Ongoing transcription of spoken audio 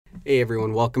Hey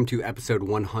everyone, welcome to episode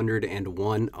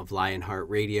 101 of Lionheart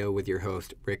Radio with your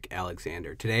host, Rick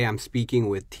Alexander. Today I'm speaking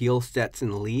with Teal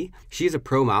Stetson Lee. She's a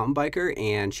pro mountain biker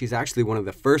and she's actually one of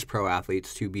the first pro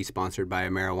athletes to be sponsored by a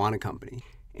marijuana company.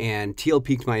 And Teal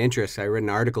piqued my interest. I read an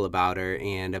article about her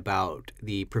and about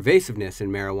the pervasiveness in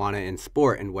marijuana in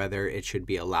sport and whether it should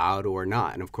be allowed or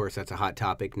not. And of course, that's a hot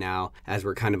topic now as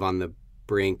we're kind of on the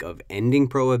brink of ending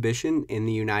prohibition in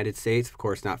the United States. Of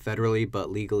course, not federally,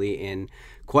 but legally in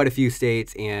quite a few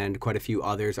states, and quite a few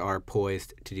others are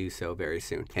poised to do so very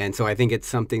soon. And so I think it's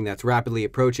something that's rapidly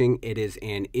approaching. It is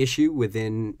an issue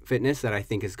within fitness that I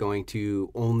think is going to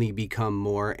only become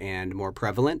more and more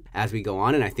prevalent as we go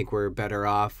on. And I think we're better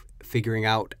off figuring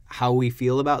out how we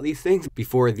feel about these things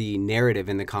before the narrative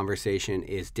in the conversation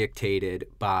is dictated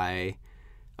by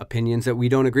opinions that we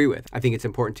don't agree with. I think it's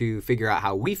important to figure out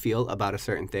how we feel about a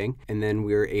certain thing, and then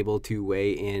we're able to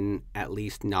weigh in at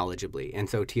least knowledgeably. And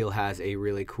so Teal has a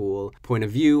really cool point of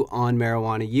view on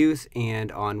marijuana use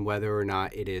and on whether or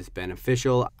not it is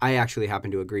beneficial. I actually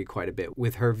happen to agree quite a bit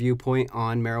with her viewpoint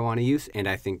on marijuana use, and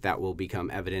I think that will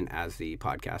become evident as the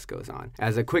podcast goes on.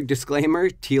 As a quick disclaimer,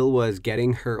 Teal was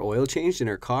getting her oil changed in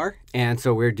her car, and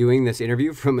so we're doing this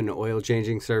interview from an oil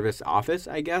changing service office,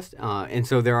 I guess. And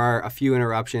so there are a few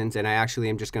interruptions, and I actually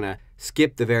am just going to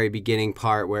skip the very beginning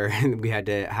part where we had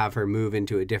to have her move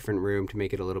into a different room to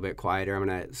make it a little bit quieter. I'm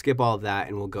going to skip all of that,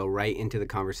 and we'll go right into the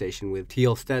conversation with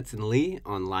Teal Stetson Lee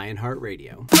on Lionheart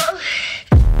Radio.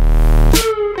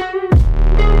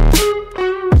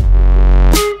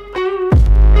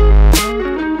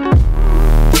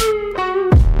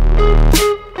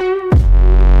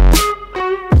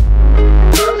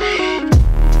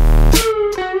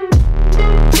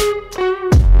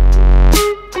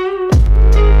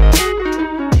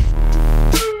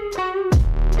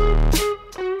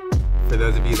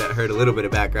 Heard a little bit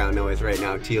of background noise right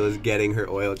now. Teal is getting her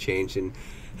oil changed and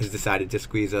has decided to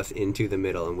squeeze us into the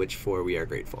middle, and which for we are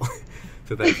grateful.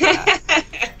 So thanks for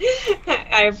that.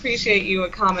 I appreciate you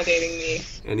accommodating me.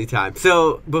 Anytime.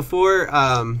 So before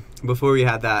we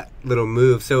had that little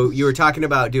move, so you were talking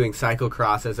about doing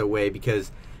cyclocross as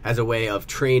a way of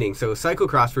training. So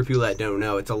cyclocross, for people that don't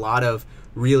know, it's a lot of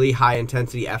really high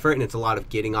intensity effort, and it's a lot of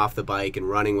getting off the bike and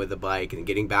running with the bike and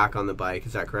getting back on the bike.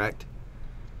 Is that correct?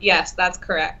 Yes, that's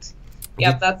correct.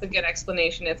 Yep, that's a good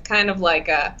explanation. It's kind of like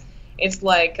it's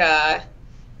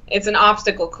an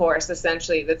obstacle course,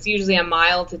 essentially. That's usually 1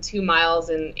 mile to 2 miles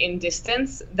in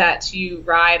distance that you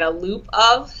ride a loop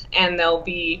of, and there'll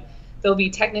be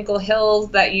technical hills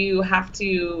that you have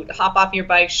to hop off your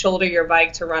bike, shoulder your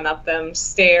bike to run up them,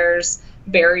 stairs,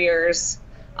 barriers,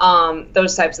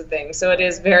 those types of things. So it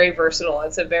is very versatile.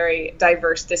 It's a very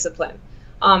diverse discipline.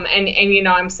 And you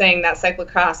know, I'm saying that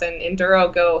cyclocross and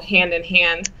enduro go hand in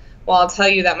hand. Well, I'll tell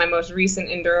you that my most recent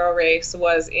enduro race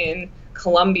was in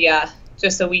Colombia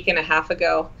just a week and a half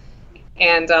ago,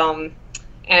 and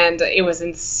it was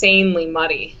insanely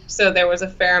muddy. So there was a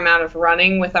fair amount of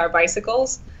running with our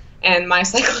bicycles, and my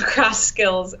cyclocross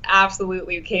skills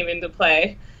absolutely came into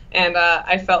play. And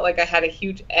I felt like I had a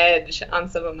huge edge on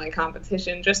some of my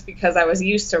competition just because I was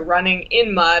used to running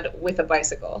in mud with a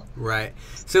bicycle. Right.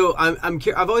 So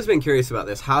I've always been curious about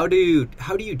this. How do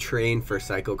you train for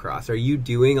cyclocross? Are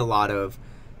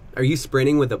you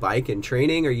sprinting with a bike and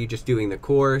training? Or are you just doing the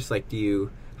course? How do you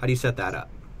set that up?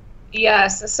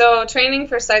 Yes. So training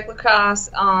for cyclocross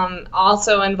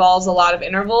also involves a lot of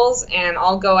intervals, and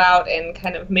I'll go out and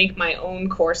kind of make my own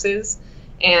courses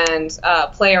and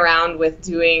play around with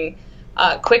doing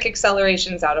quick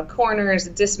accelerations out of corners,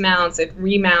 dismounts, and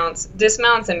remounts.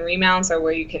 Dismounts and remounts are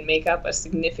where you can make up a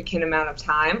significant amount of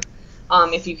time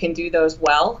if you can do those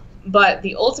well. But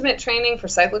the ultimate training for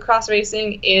cyclocross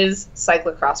racing is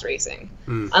cyclocross racing.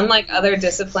 Unlike other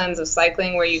disciplines of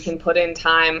cycling where you can put in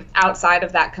time outside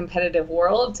of that competitive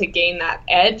world to gain that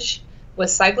edge, with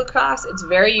cyclocross, it's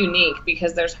very unique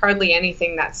because there's hardly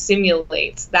anything that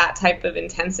simulates that type of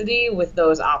intensity with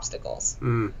those obstacles.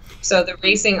 So the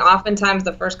racing, oftentimes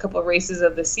the first couple of races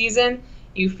of the season,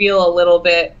 you feel a little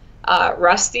bit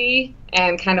rusty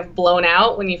and kind of blown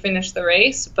out when you finish the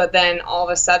race, but then all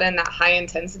of a sudden that high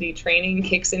intensity training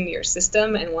kicks into your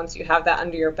system, and once you have that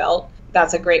under your belt,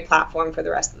 that's a great platform for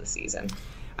the rest of the season.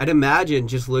 I'd imagine,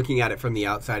 just looking at it from the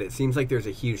outside, it seems like there's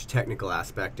a huge technical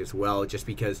aspect as well, just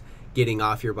because getting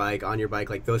off your bike, on your bike,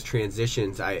 like those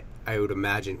transitions, I would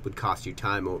imagine would cost you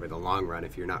time over the long run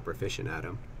if you're not proficient at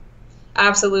them.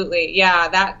 Absolutely. Yeah,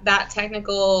 that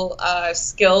technical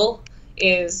skill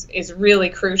is really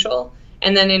crucial.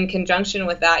 And then in conjunction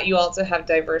with that, you also have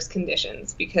diverse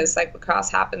conditions, because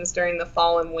cyclocross happens during the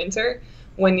fall and winter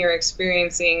when you're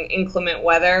experiencing inclement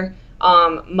weather,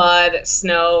 mud,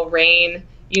 snow, rain,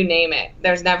 you name it.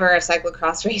 There's never a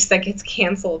cyclocross race that gets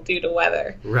canceled due to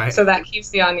weather. Right. So that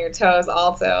keeps you on your toes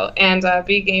also. And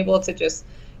being able to just,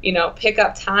 pick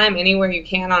up time anywhere you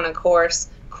can on a course,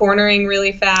 cornering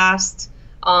really fast,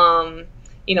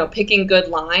 picking good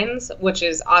lines, which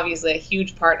is obviously a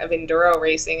huge part of enduro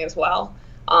racing as well.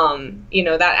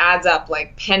 That adds up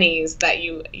like pennies that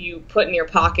you put in your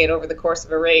pocket over the course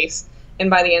of a race. And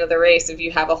by the end of the race, if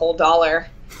you have a whole $1,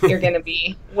 you're going to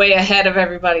be way ahead of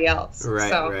everybody else.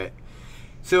 Right.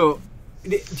 So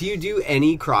do you do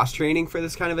any cross training for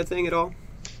this kind of a thing at all?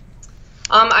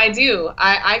 I do.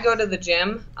 I go to the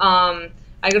gym.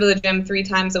 I go to the gym 3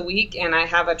 times a week, and I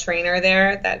have a trainer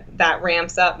there that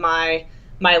ramps up my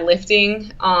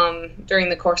lifting during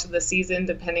the course of the season,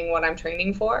 depending what I'm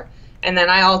training for. And then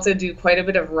I also do quite a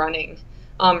bit of running.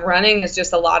 Running is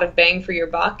just a lot of bang for your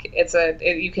buck.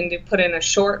 You can put in a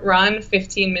short run,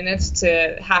 15 minutes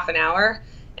to half an hour,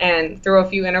 and throw a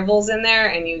few intervals in there,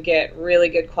 and you get really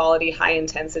good quality, high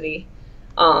intensity.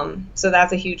 So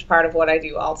that's a huge part of what I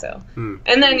do also. And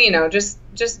then,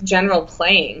 just general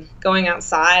playing, going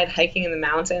outside, hiking in the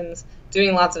mountains,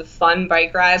 doing lots of fun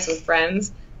bike rides with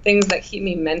friends, things that keep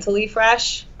me mentally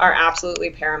fresh are absolutely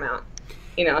paramount.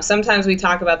 Sometimes we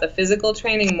talk about the physical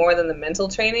training more than the mental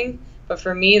training. But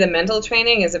for me, the mental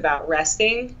training is about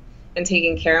resting and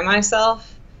taking care of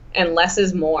myself, and less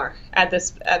is more. At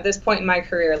this point in my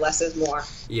career, less is more.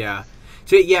 Yeah.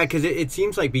 So, yeah, because it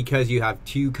seems like because you have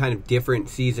 2 kind of different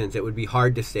seasons, it would be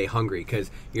hard to stay hungry because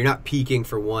you're not peaking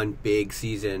for one big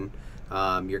season.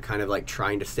 You're kind of like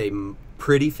trying to stay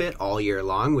pretty fit all year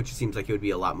long, which seems like it would be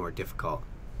a lot more difficult.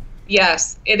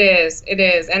 Yes, it is. It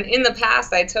is. And in the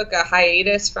past, I took a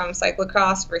hiatus from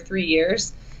cyclocross for 3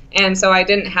 years. And so I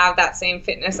didn't have that same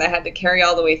fitness I had to carry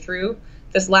all the way through.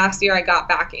 This last year I got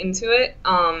back into it,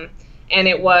 and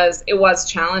it was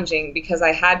challenging because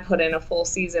I had put in a full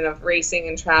season of racing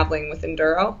and traveling with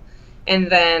enduro. And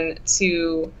then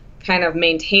to kind of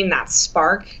maintain that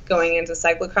spark going into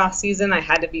cyclocross season, I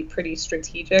had to be pretty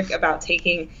strategic about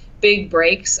taking big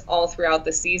breaks all throughout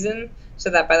the season so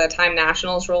that by the time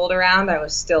nationals rolled around, I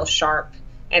was still sharp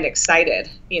and excited,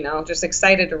 just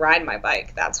excited to ride my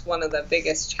bike. That's one of the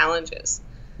biggest challenges.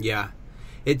 Yeah.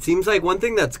 It seems like one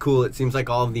thing that's cool, it seems like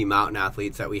all of the mountain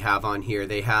athletes that we have on here,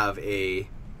 they have a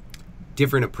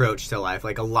different approach to life.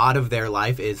 Like a lot of their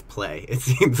life is play. It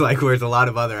seems like, whereas a lot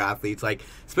of other athletes, like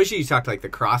especially you talk to like the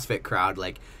CrossFit crowd,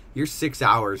 like you're 6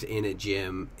 hours in a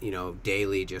gym,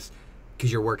 daily just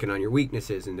because you're working on your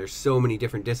weaknesses, and there's so many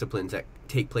different disciplines that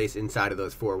take place inside of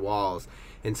those 4 walls.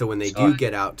 And so when they do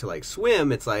get out to like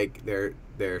swim, it's like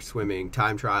they're swimming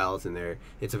time trials, and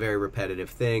it's a very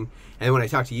repetitive thing. And when I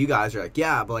talk to you guys, you're like,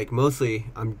 yeah, but like mostly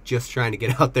I'm just trying to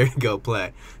get out there and go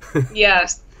play.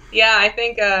 Yes. Yeah, I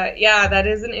think that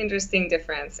is an interesting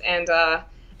difference. And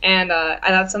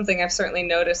that's something I've certainly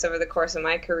noticed over the course of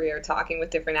my career talking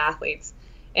with different athletes.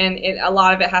 And a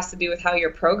lot of it has to do with how you're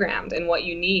programmed and what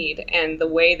you need and the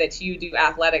way that you do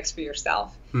athletics for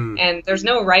yourself. And there's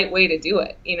no right way to do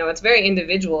it. It's very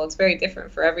individual. It's very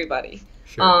different for everybody.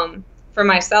 Sure. For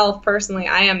myself personally,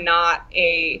 I am not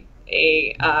a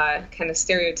kind of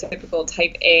stereotypical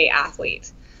type A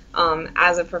athlete.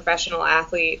 As a professional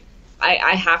athlete,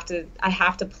 I have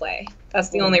to play. That's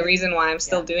the only reason why I'm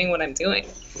still doing what I'm doing.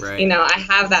 Right. I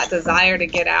have that desire to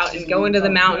get out and go into the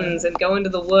mountains and go into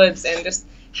the woods and just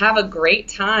have a great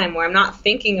time where I'm not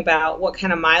thinking about what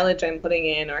kind of mileage I'm putting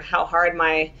in or how hard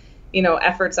my,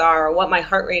 efforts are or what my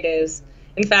heart rate is.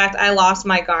 In fact, I lost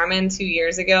my Garmin 2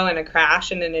 years ago in a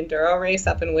crash in an enduro race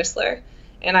up in Whistler.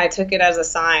 And I took it as a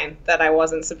sign that I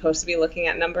wasn't supposed to be looking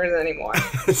at numbers anymore.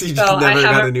 So you just never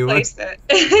got a new one?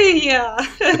 It. Yeah.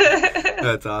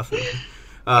 That's awesome.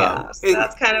 So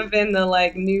that's kind of been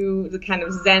the kind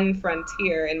of Zen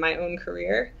frontier in my own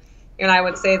career. And I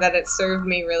would say that it served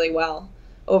me really well.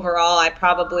 Overall, I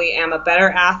probably am a better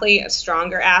athlete, a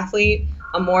stronger athlete,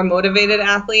 a more motivated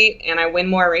athlete, and I win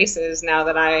more races now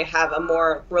that I have a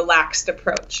more relaxed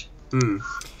approach.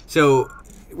 So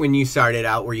when you started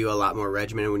out, were you a lot more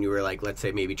regimented when you were like, let's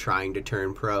say maybe trying to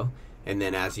turn pro? And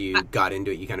then as you got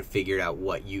into it, you kind of figured out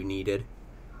what you needed?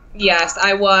 Yes,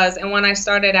 I was. And when I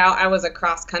started out, I was a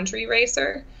cross-country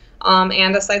racer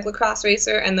and a cyclocross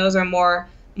racer, and those are more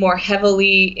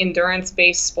heavily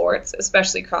endurance-based sports,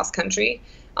 especially cross-country.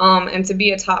 And to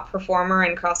be a top performer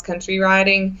in cross-country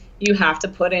riding, you have to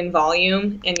put in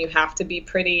volume, and you have to be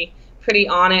pretty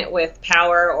on it with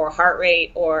power or heart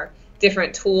rate or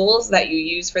different tools that you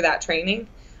use for that training.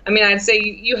 I mean, I'd say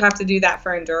you have to do that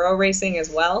for enduro racing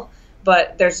as well,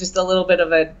 but there's just a little bit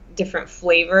of a different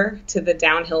flavor to the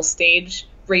downhill stage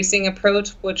racing approach,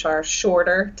 which are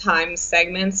shorter time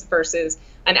segments versus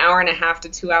an hour and a half to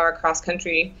 2 hour cross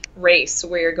country race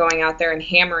where you're going out there and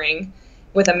hammering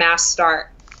with a mass start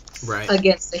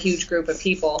against a huge group of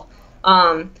people.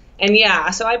 And yeah,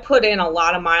 so I put in a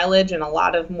lot of mileage and a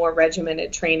lot of more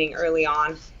regimented training early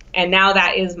on. And now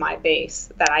that is my base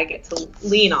that I get to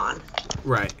lean on.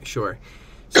 Right, sure.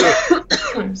 So,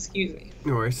 excuse me.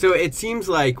 No worries. So it seems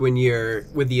like when you're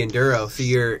with the enduro, so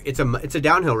it's a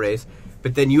downhill race,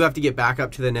 but then you have to get back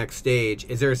up to the next stage.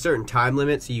 Is there a certain time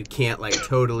limit so you can't like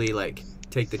totally like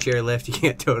take the chairlift? You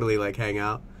can't totally like hang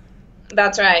out?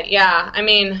 That's right. Yeah. I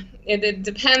mean, it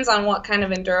depends on what kind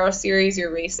of enduro series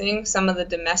you're racing. Some of the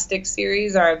domestic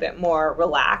series are a bit more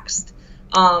relaxed.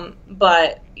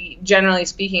 But generally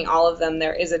speaking, all of them,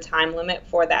 there is a time limit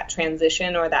for that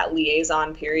transition or that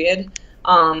liaison period.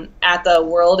 At the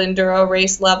World Enduro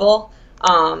race level,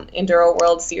 Enduro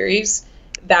World Series,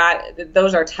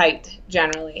 those are tight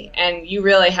generally, and you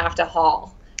really have to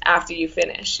haul after you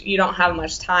finish. You don't have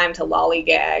much time to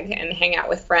lollygag and hang out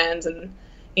with friends and,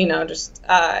 just,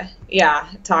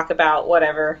 talk about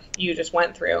whatever you just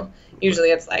went through.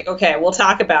 Usually it's like, okay, we'll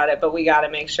talk about it, but we got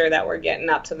to make sure that we're getting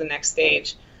up to the next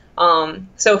stage.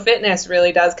 So fitness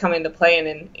really does come into play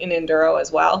in enduro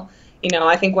as well.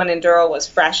 I think when enduro was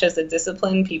fresh as a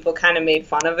discipline, people kind of made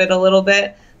fun of it a little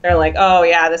bit. They're like, oh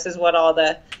yeah, this is what all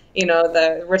the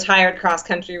retired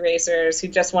cross-country racers who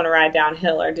just want to ride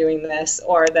downhill are doing this,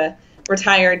 or the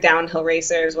retired downhill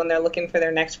racers when they're looking for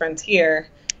their next frontier.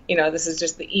 This is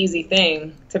just the easy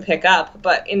thing to pick up.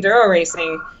 But enduro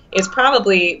racing is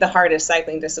probably the hardest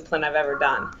cycling discipline I've ever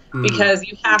done, because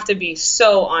you have to be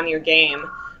so on your game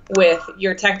with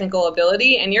your technical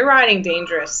ability, and you're riding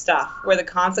dangerous stuff where the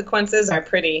consequences are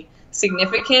pretty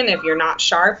significant if you're not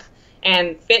sharp,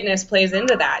 and fitness plays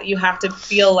into that. You have to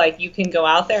feel like you can go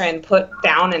out there and put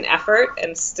down an effort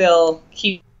and still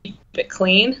keep it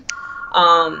clean,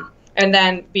 and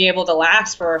then be able to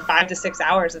last for 5 to 6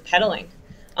 hours of pedaling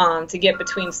to get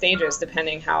between stages,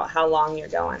 depending how long you're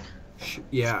going.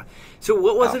 Yeah. So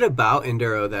what was it about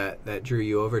enduro that drew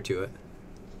you over to it?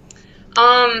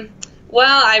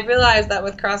 Well, I realized that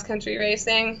with cross-country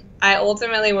racing, I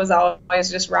ultimately was always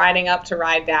just riding up to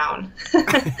ride down.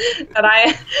 That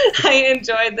I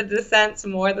enjoyed the descents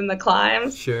more than the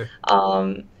climbs. Sure.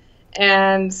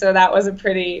 And so that was a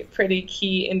pretty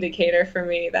key indicator for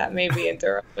me that maybe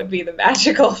enduro would be the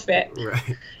magical fit.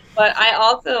 Right. But I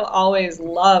also always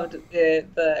loved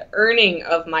the earning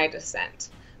of my descent,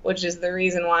 which is the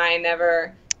reason why I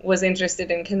never was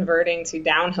interested in converting to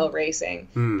downhill racing,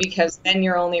 because then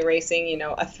you're only racing,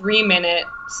 a 3-minute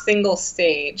single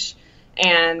stage,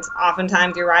 and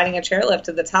oftentimes you're riding a chairlift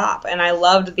to the top. And I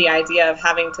loved the idea of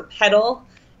having to pedal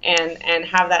and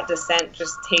have that descent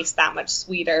just taste that much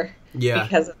sweeter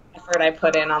because of the effort I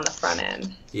put in on the front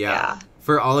end. Yeah.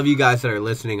 For all of you guys that are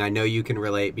listening, I know you can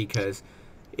relate, because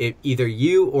either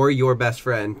you or your best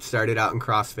friend started out in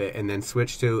CrossFit and then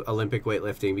switched to Olympic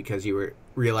weightlifting because you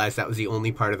realized that was the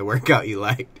only part of the workout you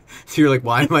liked. So you're like,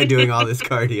 why am I doing all this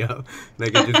cardio? And I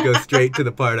can just go straight to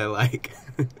the part I like.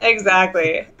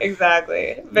 Exactly.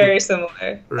 Very similar.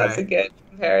 Right. That's a good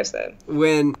comparison.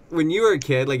 When you were a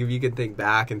kid, like if you could think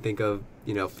back and think of,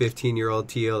 15-year-old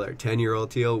Teal or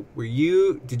 10-year-old Teal,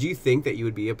 did you think that you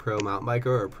would be a pro mountain biker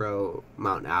or a pro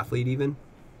mountain athlete even?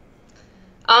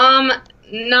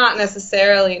 Not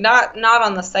necessarily. Not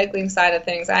on the cycling side of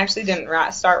things. I actually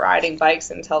didn't start riding bikes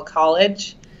until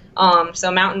college.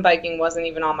 So mountain biking wasn't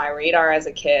even on my radar as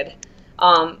a kid.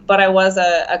 But I was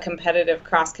a competitive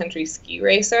cross-country ski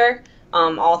racer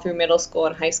all through middle school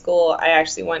and high school. I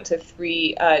actually went to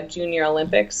 3 junior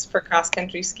Olympics for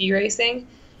cross-country ski racing.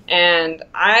 And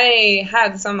I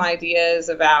had some ideas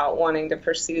about wanting to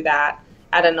pursue that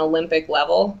at an Olympic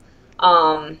level.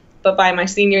 But by my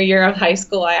senior year of high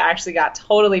school, I actually got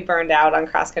totally burned out on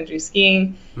cross-country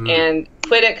skiing and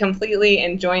quit it completely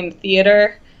and joined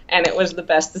theater, and it was the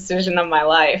best decision of my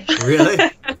life. Really?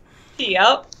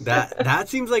 Yep. That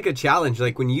seems like a challenge.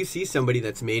 Like when you see somebody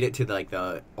that's made it to like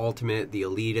the ultimate, the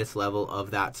elitist level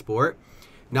of that sport,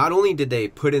 not only did they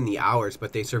put in the hours,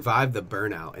 but they survived the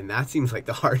burnout, and that seems like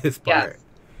the hardest part. Yes,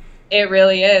 it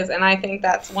really is, and I think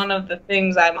that's one of the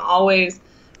things I'm always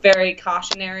very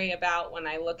cautionary about when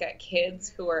I look at kids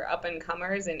who are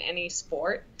up-and-comers in any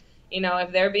sport.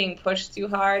 If they're being pushed too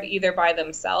hard, either by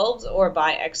themselves or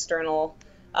by external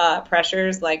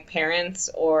pressures like parents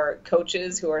or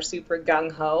coaches who are super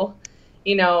gung-ho,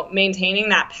 maintaining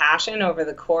that passion over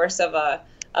the course of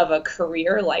a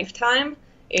career lifetime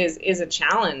is a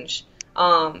challenge.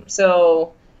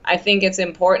 So I think it's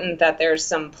important that there's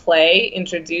some play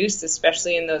introduced,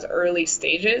 especially in those early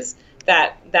stages,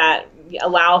 that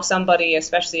allow somebody,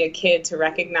 especially a kid, to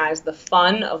recognize the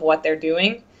fun of what they're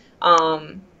doing,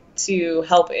 to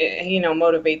help,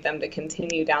 motivate them to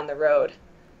continue down the road.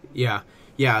 Yeah.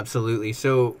 Yeah, absolutely.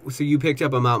 So you picked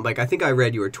up a mountain bike. I think I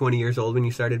read you were 20 years old when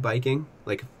you started biking,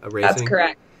 like racing. That's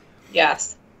correct.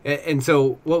 Yes. And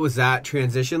so what was that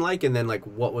transition like? And then, like,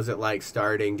 what was it like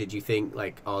starting? Did you think,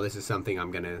 like, oh, this is something I'm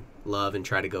going to love and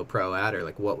try to go pro at? Or,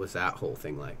 like, what was that whole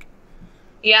thing like?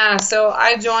 Yeah, so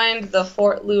I joined the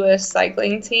Fort Lewis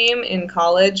cycling team in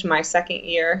college my second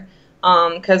year,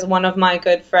 because one of my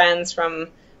good friends from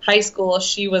high school,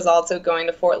 she was also going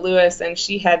to Fort Lewis, and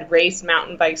she had raced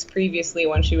mountain bikes previously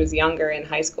when she was younger in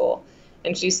high school.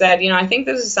 And she said, I think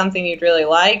this is something you'd really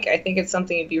like. I think it's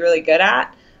something you'd be really good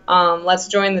at. Let's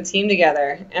join the team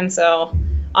together. And so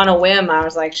on a whim, I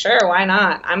was like, sure, why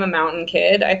not? I'm a mountain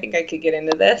kid. I think I could get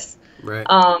into this. Right.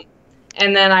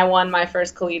 And then I won my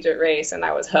first collegiate race, and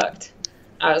I was hooked.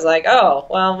 I was like, oh,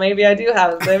 well, maybe I do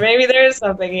maybe there is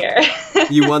something here.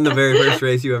 You won the very first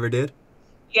race you ever did?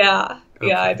 Yeah. Okay.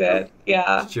 Yeah, I did.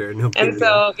 Yeah. Sure. No. And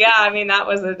so, that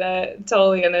was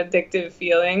totally an addictive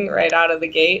feeling right out of the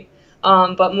gate.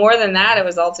 But more than that, it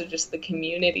was also just the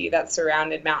community that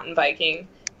surrounded mountain biking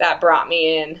that brought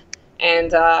me in.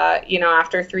 And,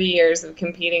 after 3 years of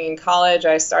competing in college,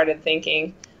 I started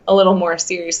thinking a little more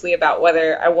seriously about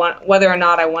whether or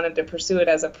not I wanted to pursue it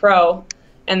as a pro.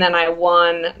 And then I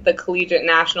won the collegiate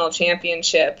national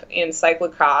championship in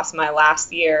cyclocross my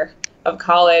last year of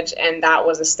college, and that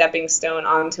was a stepping stone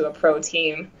onto a pro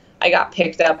team. I got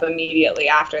picked up immediately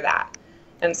after that.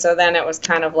 And so then it was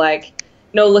kind of like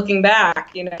no looking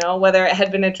back, whether it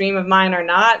had been a dream of mine or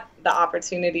not, the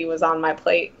opportunity was on my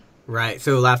plate. Right.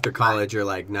 So after college, you're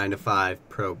like 9 to 5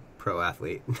 pro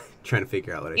athlete, trying to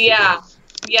figure out what I should do.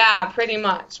 Yeah, pretty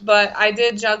much. But I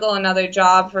did juggle another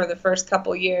job for the first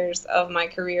couple years of my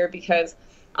career because,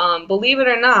 believe it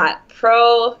or not,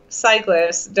 pro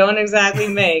cyclists don't exactly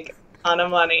make a ton of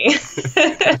money.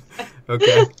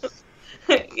 Okay.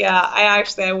 Yeah, I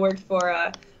worked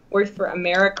for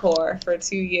AmeriCorps for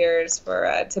 2 years for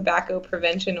a tobacco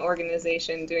prevention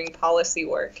organization doing policy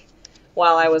work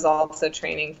while I was also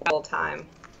training full-time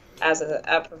as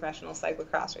a professional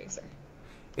cyclocross racer.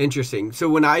 Interesting. So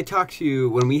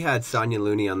when we had Sonia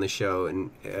Looney on the show,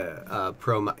 and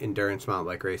pro endurance mountain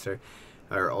bike racer,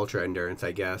 or ultra endurance,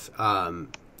 I guess,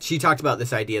 she talked about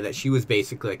this idea that she was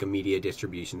basically like a media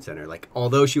distribution center. Like,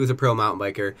 although she was a pro mountain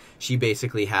biker, she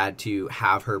basically had to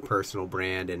have her personal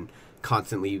brand, and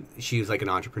constantly she was like an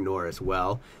entrepreneur as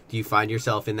well. Do you find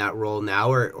yourself in that role now,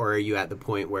 or are you at the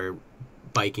point where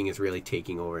biking is really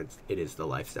taking over? It is the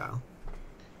lifestyle.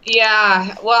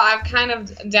 Yeah, well, I've kind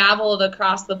of dabbled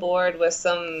across the board with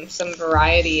some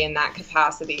variety in that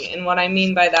capacity. And what I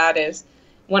mean by that is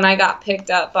when I got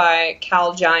picked up by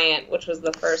Cal Giant, which was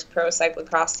the first pro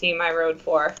cyclocross team I rode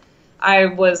for, I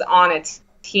was on a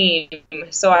team.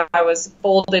 So I was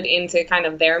folded into kind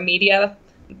of their media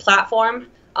platform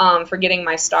for getting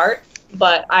my start.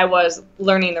 But I was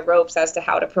learning the ropes as to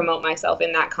how to promote myself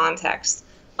in that context.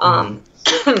 And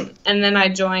then I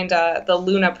joined the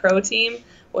Luna Pro team,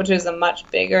 which is a much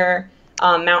bigger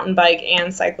mountain bike and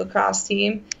cyclocross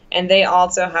team. And they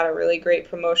also had a really great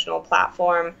promotional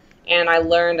platform. And I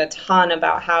learned a ton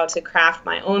about how to craft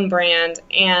my own brand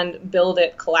and build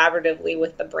it collaboratively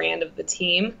with the brand of the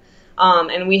team.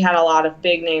 And we had a lot of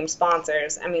big name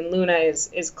sponsors. I mean, Luna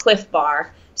is Cliff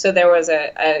Bar. So there was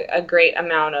a great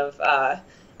amount of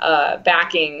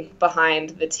backing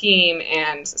behind the team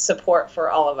and support for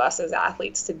all of us as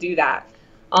athletes to do that.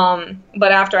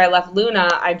 But after I left Luna,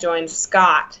 I joined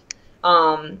Scott,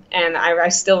 and I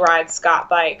still ride Scott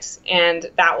bikes, and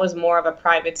that was more of a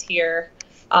privateer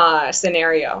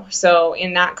scenario. So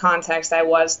in that context, I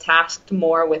was tasked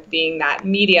more with being that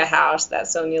media house that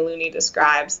Sonia Looney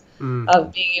describes,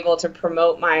 of being able to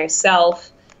promote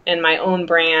myself and my own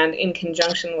brand in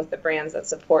conjunction with the brands that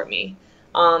support me.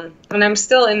 And I'm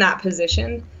still in that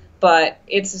position, but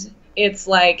it's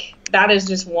like that is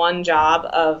just one job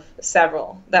of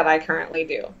several that I currently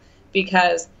do,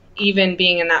 because even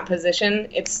being in that position,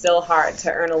 it's still hard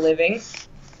to earn a living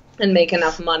and make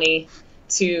enough money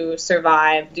to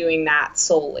survive doing that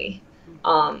solely.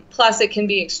 Plus, it can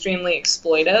be extremely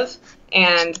exploitive,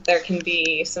 and there can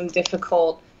be some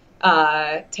difficult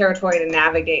territory to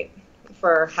navigate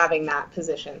for having that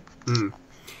position.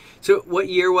 So what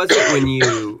year was it when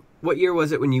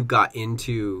you got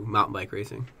into mountain bike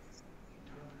racing?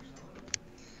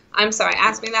 I'm sorry,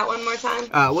 ask me that one more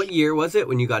time. What year was it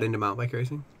when you got into mountain bike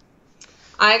racing?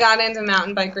 I got into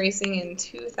mountain bike racing in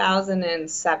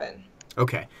 2007.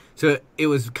 Okay. So it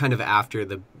was kind of after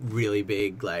the really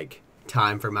big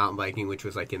time for mountain biking, which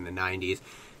was in the 90s.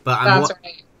 But That's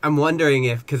right. I'm wondering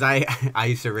if, because I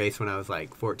used to race when I was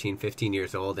like 14, 15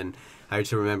 years old, and I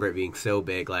just remember it being so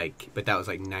big, like, but that was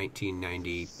like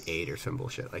 1998 or some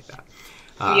bullshit like that.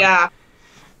 Yeah.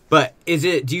 But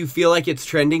do you feel like it's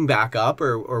trending back up,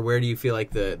 or where do you feel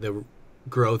like the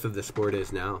growth of the sport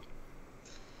is now?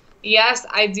 Yes,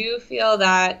 I do feel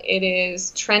that it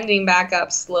is trending back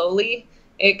up slowly.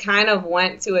 It kind of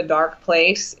went to a dark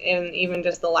place in even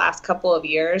just the last couple of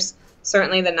years.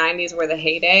 Certainly the 90s were the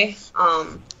heyday.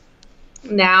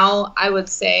 Now I would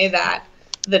say that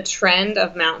the trend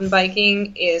of mountain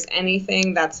biking is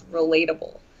anything that's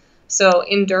relatable. So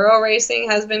enduro racing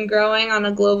has been growing on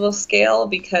a global scale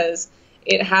because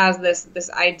it has this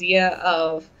idea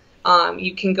of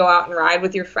you can go out and ride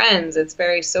with your friends. It's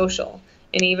very social.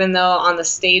 And even though on the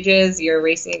stages you're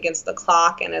racing against the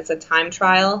clock and it's a time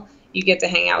trial, you get to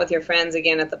hang out with your friends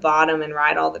again at the bottom and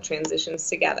ride all the transitions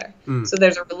together. So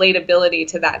there's a relatability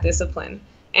to that discipline.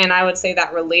 And I would say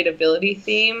that relatability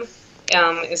theme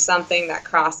is something that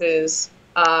crosses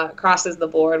the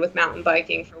board with mountain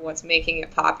biking for what's making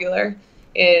it popular.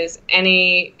 Is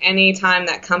any time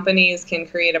that companies can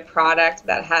create a product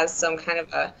that has some kind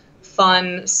of a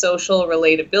fun social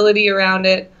relatability around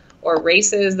it, or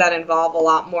races that involve a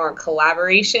lot more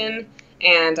collaboration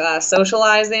and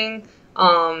socializing,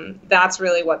 that's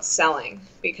really what's selling,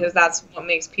 because that's what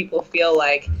makes people feel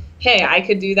like, hey, I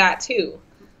could do that too.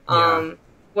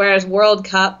 Whereas World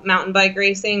Cup mountain bike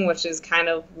racing, which is kind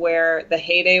of where the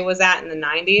heyday was at in the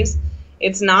 90s,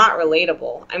 it's not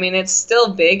relatable. I mean, it's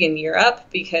still big in Europe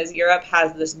because Europe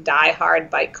has this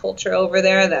die-hard bike culture over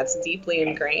there that's deeply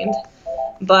ingrained.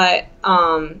 But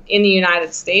in the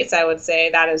United States, I would say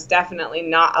that is definitely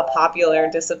not a popular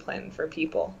discipline for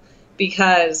people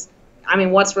because, I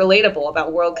mean, what's relatable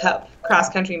about World Cup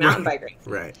cross-country mountain bike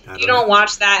racing? Right. You don't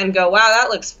watch that and go, wow, that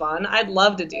looks fun. I'd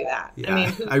love to do that. Yeah. I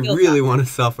mean, I really want to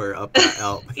suffer up that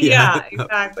Alp. Yeah,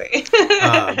 exactly.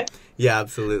 Yeah,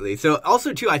 absolutely. So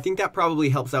also, too, I think that probably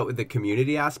helps out with the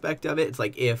community aspect of it. It's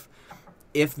like if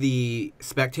the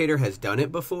spectator has done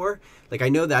it before, like I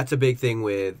know that's a big thing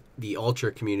with the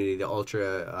ultra community, the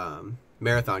ultra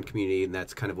marathon community, and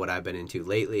that's kind of what I've been into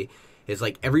lately, is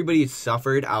like everybody's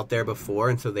suffered out there before,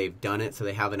 and so they've done it, so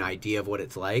they have an idea of what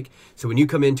it's like. So when you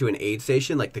come into an aid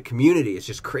station, like the community is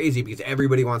just crazy because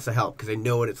everybody wants to help because they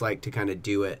know what it's like to kind of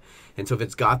do it. And so if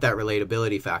it's got that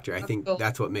relatability factor, I think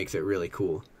that's what makes it really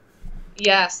cool.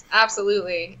 Yes,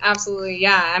 absolutely. Absolutely.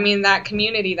 Yeah. I mean, that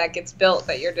community that gets built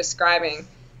that you're describing,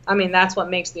 I mean, that's what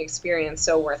makes the experience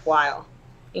so worthwhile.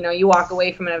 You know, you walk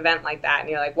away from an event like that and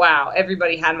you're like, wow,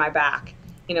 everybody had my back.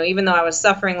 You know, even though I was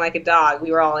suffering like a dog,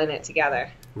 we were all in it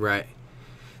together. Right.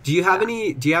 Do you have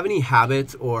any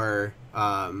habits or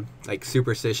like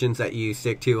superstitions that you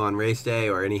stick to on race day,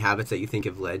 or any habits that you think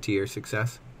have led to your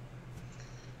success?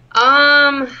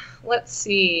 Let's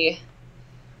see.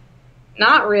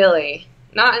 Not really.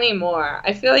 Not anymore.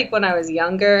 I feel like when I was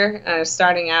younger,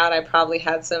 starting out, I probably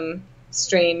had some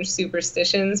strange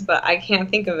superstitions, but I can't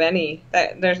think of any.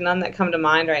 There's none that come to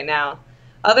mind right now.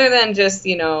 Other than just,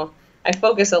 you know, I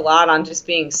focus a lot on just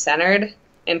being centered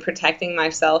and protecting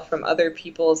myself from other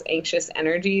people's anxious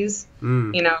energies.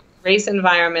 You know, race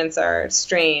environments are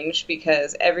strange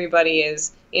because everybody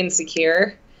is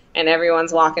insecure and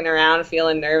everyone's walking around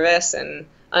feeling nervous and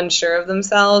unsure of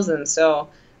themselves, and so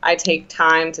I take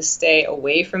time to stay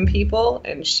away from people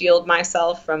and shield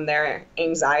myself from their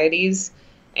anxieties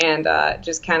and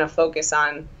just kind of focus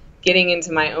on getting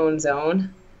into my own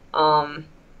zone.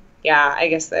 Yeah, I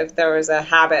guess if there was a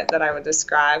habit that I would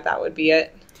describe, that would be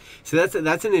it. So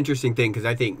that's an interesting thing, because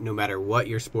I think no matter what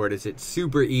your sport is, it's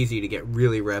super easy to get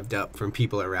really revved up from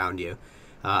people around you.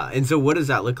 And so what does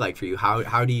that look like for you?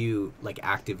 How do you like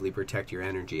actively protect your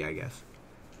energy, I guess?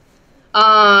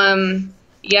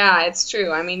 Yeah, it's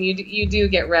true. I mean, you do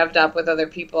get revved up with other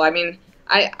people. I mean,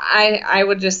 I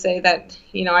would just say that,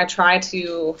 you know, I try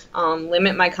to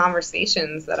limit my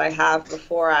conversations that I have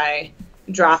before I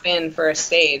drop in for a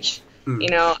stage. You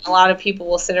know, a lot of people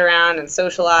will sit around and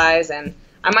socialize, and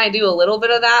I might do a little bit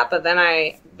of that, but then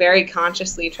I very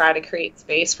consciously try to create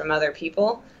space from other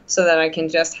people so that I can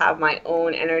just have my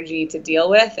own energy to deal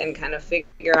with and kind of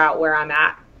figure out where I'm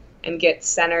at and get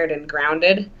centered and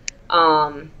grounded.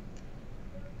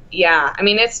 Yeah, I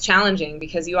mean, it's challenging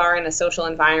because you are in a social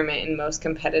environment in most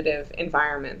competitive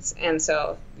environments, and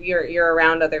so you're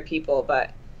around other people,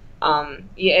 but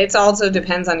it also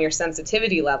depends on your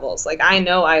sensitivity levels. Like, I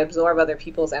know I absorb other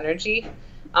people's energy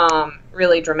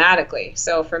really dramatically,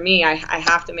 so for me, I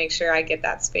have to make sure I get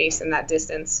that space and that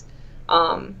distance.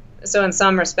 So in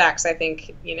some respects, I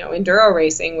think, you know, enduro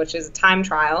racing, which is a time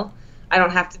trial, I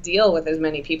don't have to deal with as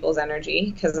many people's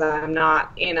energy because I'm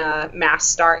not in a mass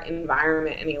start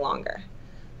environment any longer.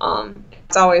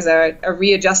 It's always a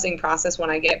readjusting process when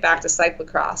I get back to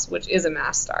cyclocross, which is a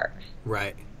mass start.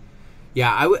 Right.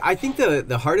 Yeah, I think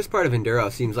the hardest part of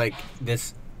enduro seems like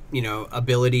this,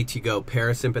 ability to go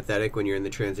parasympathetic when you're in the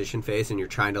transition phase and you're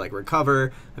trying to like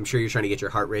recover. I'm sure you're trying to get your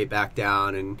heart rate back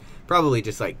down, and probably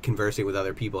just like conversing with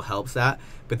other people helps that.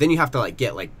 But then you have to like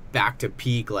get like back to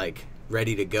peak, like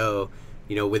ready to go,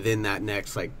 within that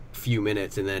next like few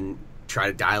minutes, and then try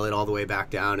to dial it all the way back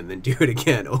down and then do it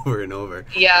again over and over.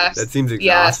 Yes. That seems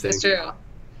exhausting. Yes, it's true.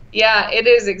 Yeah, it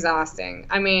is exhausting.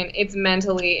 I mean, it's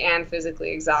mentally and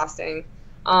physically exhausting.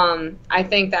 I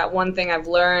think that one thing I've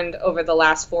learned over the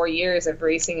last 4 years of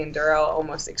racing enduro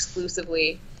almost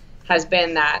exclusively has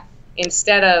been that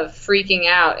instead of freaking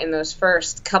out in those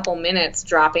first couple minutes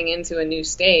dropping into a new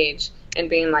stage and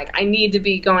being like, I need to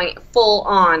be going full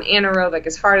on anaerobic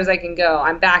as hard as I can go,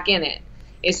 I'm back in it,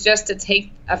 it's just to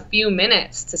take a few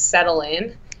minutes to settle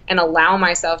in and allow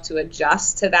myself to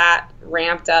adjust to that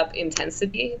ramped up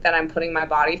intensity that I'm putting my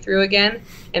body through again,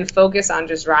 and focus on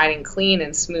just riding clean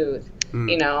and smooth.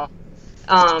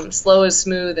 Slow is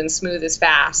smooth and smooth is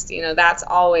fast. That's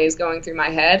always going through my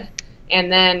head. And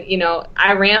then,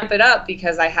 I ramp it up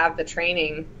because I have the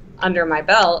training under my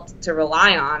belt to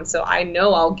rely on. So I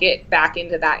know I'll get back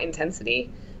into that intensity,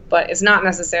 but it's not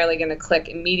necessarily going to click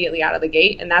immediately out of the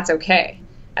gate. And that's okay.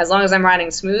 As long as I'm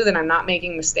riding smooth and I'm not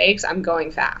making mistakes, I'm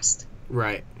going fast.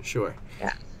 Right. Sure.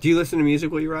 Yeah. Do you listen to music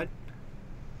while you ride?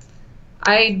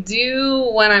 I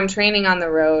do when I'm training on the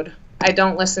road. I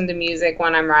don't listen to music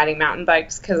when I'm riding mountain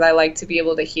bikes because I like to be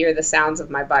able to hear the sounds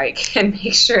of my bike and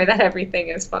make sure that everything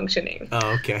is functioning.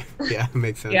 Oh, okay. Yeah,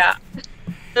 makes sense. Yeah.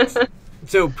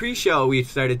 So pre-show, we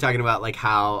started talking about like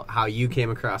how you came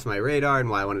across my radar and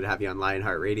why I wanted to have you on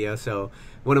Lionheart Radio. So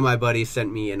one of my buddies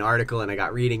sent me an article and I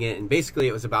got reading it, and basically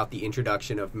it was about the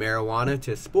introduction of marijuana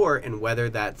to sport and whether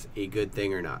that's a good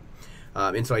thing or not.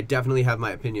 And so I definitely have my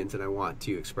opinions and I want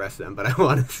to express them, but I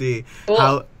want to see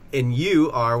how... And you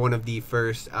are one of the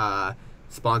first you are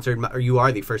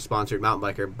the first sponsored mountain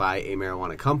biker by a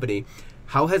marijuana company.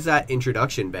 How has that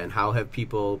introduction been? How have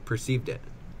people perceived it?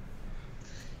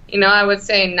 I would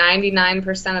say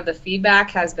 99% of the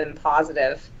feedback has been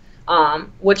positive,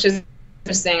 which is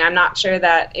interesting. I'm not sure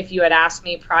that if you had asked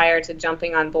me prior to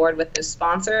jumping on board with this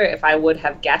sponsor, if I would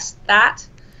have guessed that.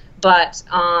 But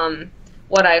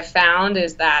what I've found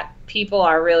is that people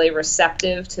are really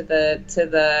receptive to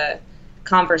the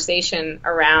conversation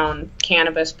around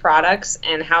cannabis products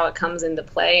and how it comes into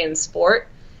play in sport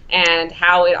and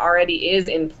how it already is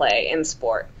in play in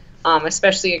sport,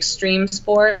 especially extreme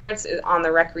sports on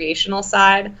the recreational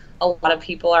side. A lot of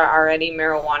people are already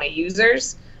marijuana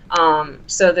users.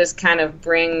 So this kind of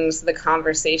brings the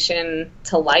conversation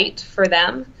to light for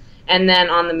them. And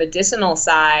then on the medicinal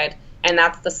side, and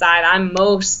that's the side I'm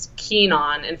most keen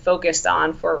on and focused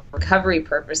on for recovery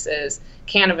purposes,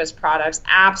 cannabis products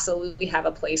absolutely have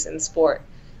a place in sport.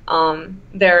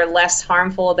 They're less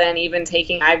harmful than even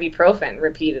taking ibuprofen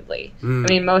repeatedly. I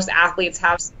mean, most athletes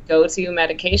have go-to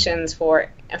medications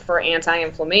for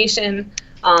anti-inflammation,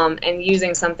 and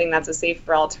using something that's a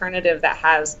safer alternative that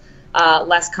has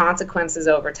less consequences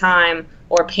over time,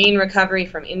 or pain recovery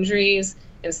from injuries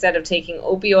instead of taking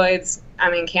opioids.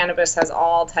 I mean, cannabis has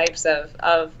all types of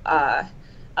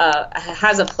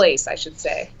has a place, I should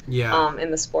say,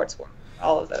 in the sports world.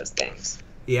 All of those things.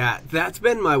 Yeah, that's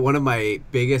been one of my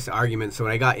biggest arguments. So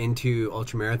when I got into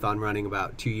ultramarathon running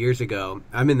about 2 years ago,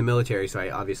 I'm in the military, so I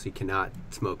obviously cannot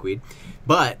smoke weed.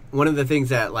 But one of the things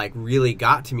that like really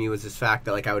got to me was this fact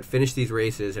that like I would finish these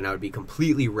races and I would be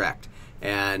completely wrecked.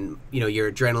 And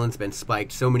your adrenaline's been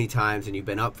spiked so many times and you've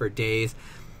been up for days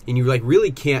and you like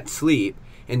really can't sleep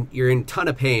and you're in a ton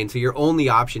of pain. So your only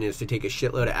option is to take a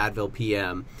shitload of Advil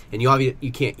PM, and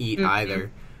you can't eat either.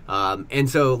 And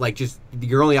so like just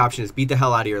your only option is beat the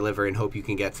hell out of your liver and hope you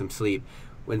can get some sleep.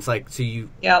 When it's like, so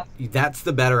that's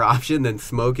the better option than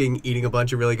smoking, eating a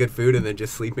bunch of really good food, and then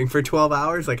just sleeping for 12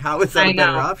 hours. Like, how is that a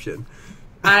better option?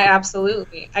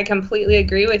 I completely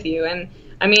agree with you. And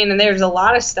I mean, and there's a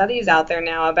lot of studies out there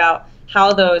now about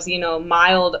how those,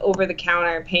 mild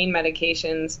over-the-counter pain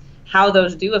medications, how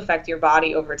those do affect your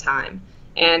body over time.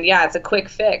 And yeah, it's a quick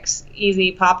fix.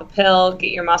 Easy, pop a pill,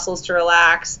 get your muscles to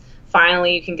relax.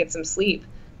 Finally, you can get some sleep.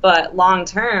 But long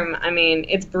term, I mean,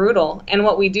 it's brutal. And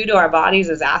what we do to our bodies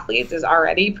as athletes is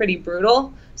already pretty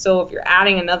brutal. So if you're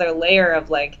adding another layer of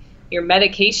like your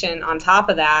medication on top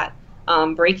of that,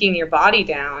 breaking your body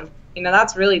down,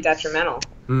 that's really detrimental.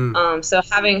 So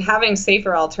having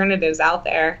safer alternatives out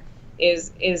there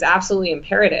is absolutely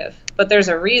imperative. But there's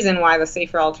a reason why the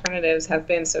safer alternatives have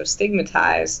been so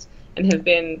stigmatized and have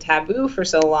been taboo for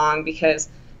so long, because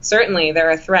certainly they're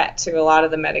a threat to a lot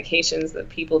of the medications that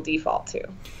people default to.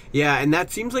 Yeah, and that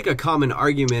seems like a common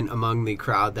argument among the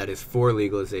crowd that is for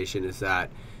legalization, is that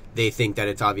they think that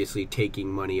it's obviously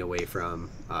taking money away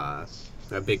from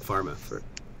big pharma.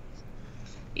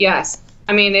 Yes,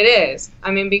 I mean, it is. I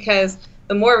mean, because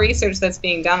the more research that's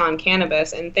being done on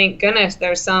cannabis, and thank goodness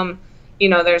there's some,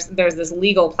 there's this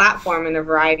legal platform in a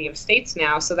variety of states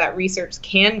now so that research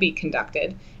can be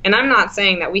conducted. And I'm not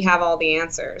saying that we have all the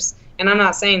answers, and I'm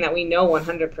not saying that we know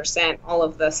 100% all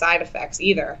of the side effects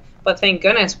either. But thank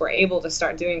goodness we're able to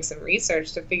start doing some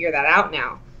research to figure that out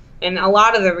now. And a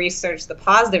lot of the research, the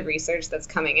positive research that's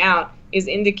coming out, is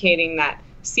indicating that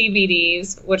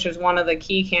CBDs, which is one of the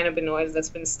key cannabinoids that's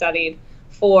been studied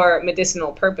for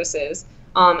medicinal purposes,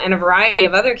 and a variety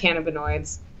of other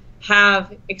cannabinoids,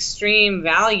 have extreme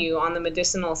value on the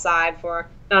medicinal side for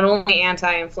not only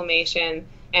anti-inflammation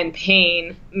and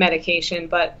pain medication,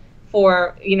 but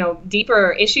for,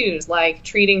 deeper issues like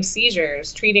treating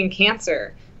seizures, treating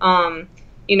cancer,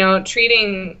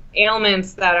 treating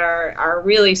ailments that are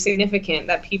really significant,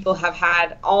 that people have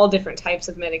had all different types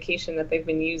of medication that they've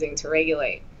been using to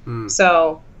regulate.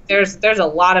 So there's a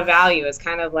lot of value. It's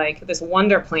kind of like this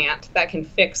wonder plant that can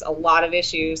fix a lot of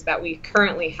issues that we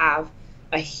currently have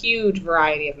a huge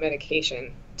variety of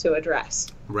medication to address.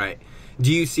 Right.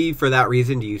 Do you see, for that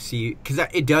reason, because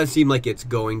it does seem like it's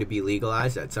going to be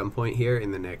legalized at some point here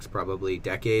in the next probably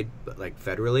decade, but like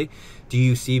federally, do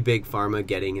you see big pharma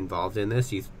getting involved in this?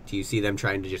 Do you see them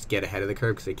trying to just get ahead of the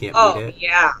curve because they can't beat it? Oh,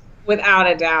 yeah, without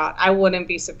a doubt. I wouldn't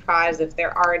be surprised if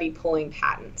they're already pulling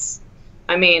patents.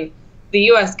 I mean, the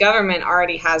U.S. government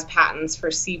already has patents for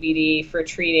CBD for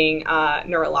treating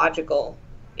neurological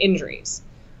injuries.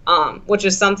 Which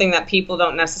is something that people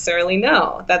don't necessarily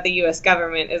know, that the U.S.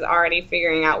 government is already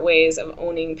figuring out ways of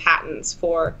owning patents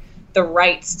for the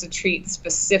rights to treat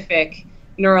specific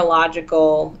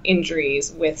neurological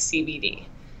injuries with CBD.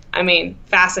 I mean,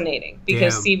 fascinating,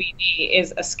 because CBD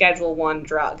is a Schedule I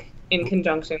drug in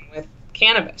conjunction with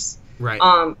cannabis, right,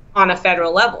 on a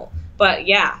federal level. But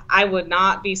yeah, I would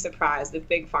not be surprised if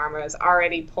Big Pharma is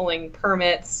already pulling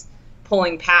permits,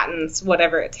 pulling patents,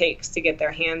 whatever it takes to get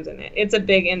their hands in it. It's a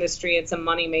big industry. It's a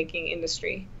money-making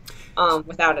industry,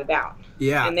 without a doubt.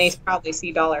 Yeah. And they probably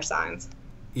see dollar signs.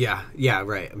 Yeah,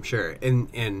 right, I'm sure.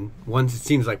 And once, it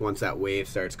seems like once that wave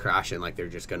starts crashing, like they're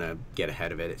just going to get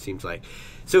ahead of it, it seems like.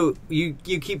 So you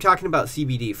keep talking about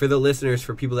CBD. For the listeners,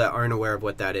 for people that aren't aware of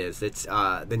what that is, it's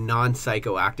the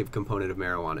non-psychoactive component of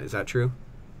marijuana. Is that true?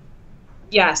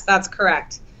 Yes, that's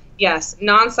correct. Yes,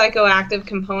 non-psychoactive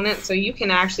component, so you can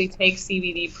actually take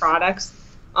CBD products.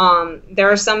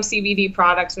 There are some CBD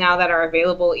products now that are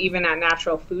available even at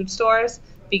natural food stores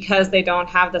because they don't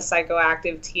have the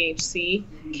psychoactive THC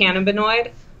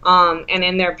cannabinoid, and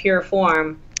in their pure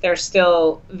form, they're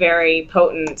still very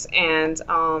potent and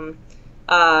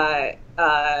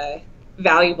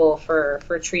valuable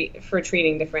for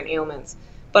treating different ailments.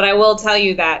 But I will tell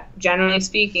you that, generally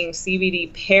speaking,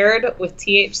 CBD paired with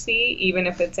THC, even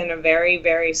if it's in a very,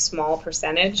 very small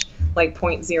percentage, like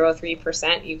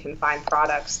 0.03%, you can find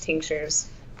products, tinctures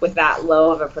with that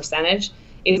low of a percentage,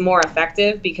 is more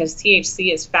effective because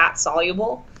THC is fat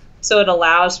soluble. So it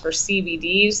allows for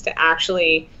CBDs to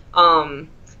actually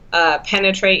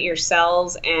penetrate your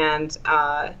cells and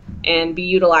be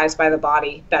utilized by the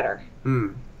body better.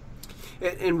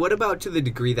 And what about to the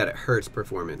degree that it hurts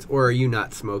performance? Or are you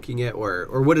not smoking it?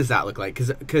 Or what does that look like?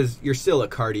 Because you're still a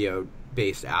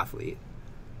cardio-based athlete.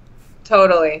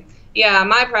 Totally. Yeah,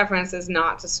 my preference is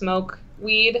not to smoke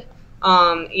weed.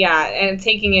 And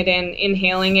taking it in,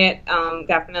 inhaling it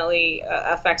definitely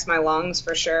affects my lungs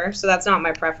for sure. So that's not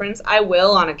my preference. I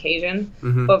will on occasion.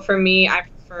 Mm-hmm. But for me, I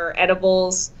prefer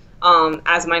edibles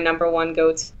as my number one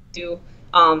go-to.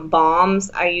 Balms.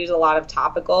 I use a lot of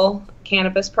topical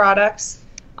cannabis products,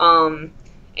 and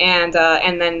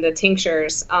then the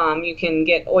tinctures. You can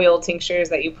get oil tinctures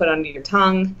that you put under your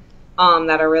tongue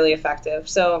that are really effective.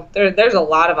 So there's a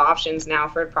lot of options now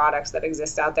for products that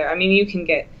exist out there. I mean, you can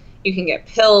get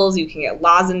pills, you can get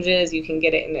lozenges, you can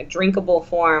get it in a drinkable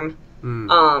form.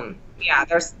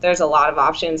 There's a lot of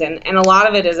options, and a lot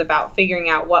of it is about figuring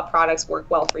out what products work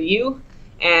well for you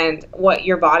and what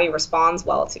your body responds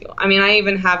well to. I mean, I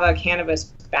even have a cannabis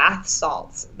bath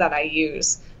salts that I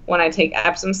use when I take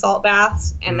Epsom salt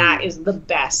baths, and that is the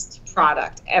best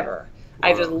product ever. Wow.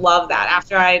 I just love that.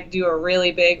 After I do a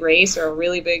really big race or a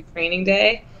really big training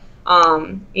day,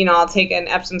 I'll take an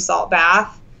Epsom salt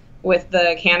bath with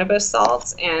the cannabis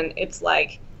salts, and it's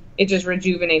like, it just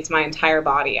rejuvenates my entire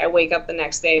body. I wake up the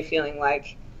next day feeling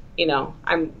like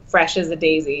I'm fresh as a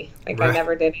daisy. Like Right. I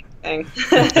never did anything.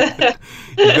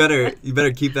 You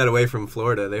better keep that away from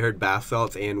Florida. They heard bath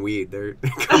salts and weed. They're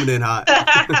coming in hot.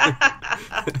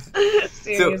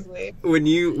 Seriously. So when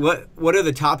what are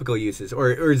the topical uses,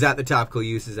 or is that the topical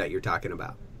uses that you're talking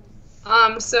about?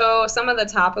 So some of the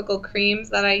topical creams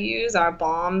that I use are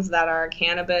balms that are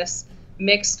cannabis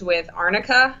mixed with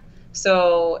arnica.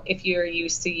 So if you're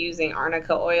used to using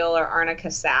arnica oil or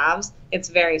arnica salves, it's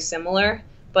very similar,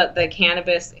 but the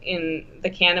cannabis in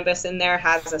there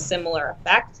has a similar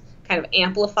effect, kind of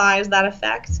amplifies that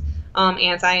effect.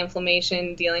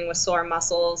 Anti-inflammation, dealing with sore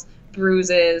muscles,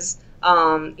 bruises,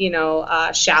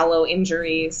 shallow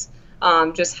injuries,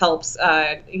 just helps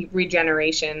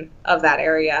regeneration of that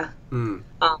area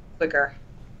quicker.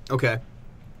 Okay.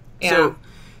 Yeah.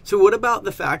 So what about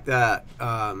the fact that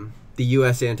the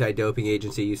U.S. Anti-Doping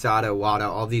Agency, USADA, WADA,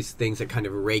 all these things that kind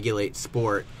of regulate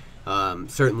sport,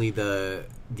 certainly the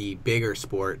bigger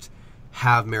sports,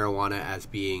 have marijuana as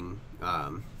being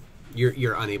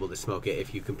you're unable to smoke it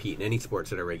if you compete in any sports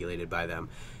that are regulated by them.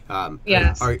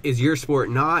 Yes. Is your sport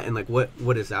not? And like what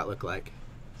does that look like?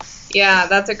 Yeah,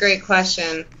 that's a great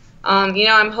question.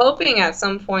 I'm hoping at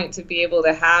some point to be able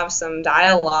to have some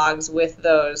dialogues with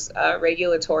those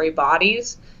regulatory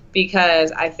bodies,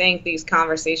 because I think these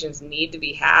conversations need to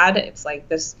be had. It's like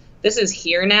this is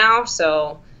here now,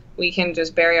 so we can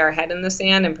just bury our head in the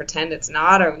sand and pretend it's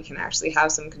not, or we can actually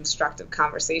have some constructive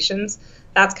conversations.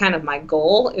 That's kind of my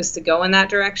goal, is to go in that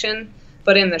direction.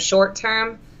 But in the short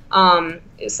term,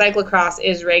 cyclocross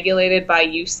is regulated by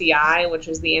UCI, which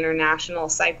is the International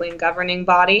Cycling Governing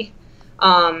Body.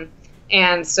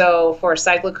 And so for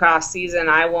cyclocross season,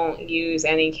 I won't use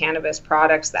any cannabis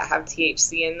products that have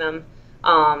THC in them.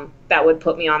 That would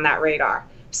put me on that radar.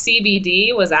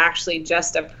 CBD was actually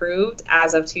just approved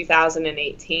as of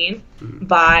 2018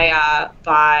 by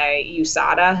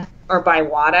USADA or by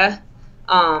WADA.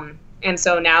 And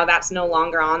so now that's no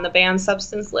longer on the banned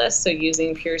substance list. So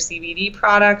using pure CBD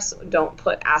products don't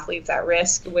put athletes at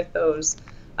risk with those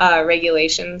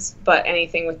regulations. But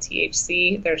anything with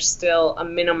THC, there's still a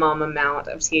minimum amount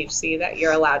of THC that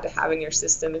you're allowed to have in your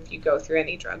system if you go through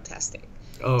any drug testing.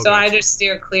 Oh, so gotcha. I just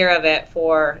steer clear of it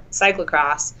for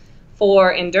cyclocross.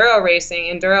 For enduro racing,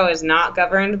 enduro is not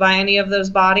governed by any of those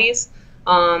bodies.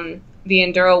 The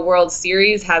Enduro World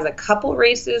Series has a couple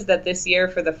races that this year,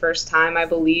 for the first time, I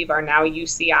believe, are now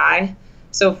UCI.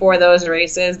 So for those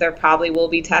races, there probably will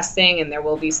be testing and there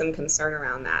will be some concern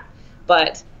around that.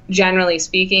 But generally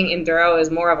speaking, enduro is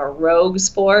more of a rogue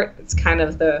sport. It's kind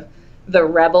of the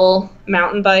rebel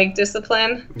mountain bike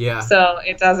discipline. Yeah. So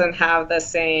it doesn't have the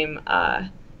same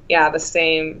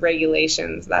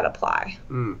regulations that apply.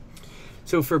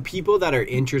 So for people that are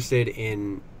interested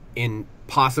in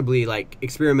possibly like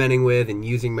experimenting with and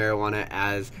using marijuana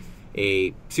as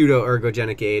a pseudo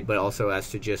ergogenic aid, but also as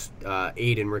to just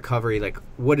aid in recovery, like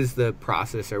what is the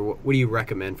process, or what do you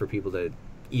recommend for people to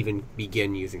even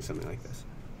begin using something like this?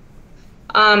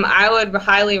 I would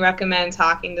highly recommend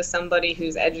talking to somebody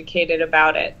who's educated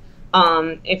about it.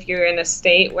 If you're in a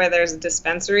state where there's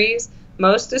dispensaries,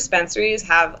 most dispensaries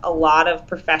have a lot of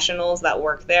professionals that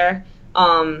work there.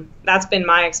 That's been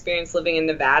my experience living in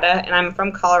Nevada, and I'm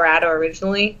from Colorado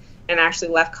originally, and actually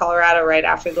left Colorado right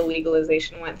after the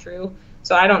legalization went through.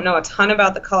 So I don't know a ton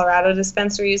about the Colorado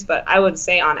dispensaries, but I would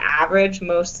say on average,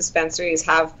 most dispensaries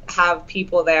have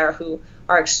people there who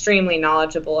are extremely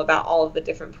knowledgeable about all of the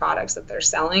different products that they're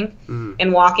selling.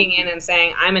 And walking in and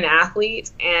saying, I'm an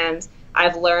athlete and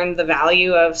I've learned the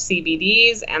value of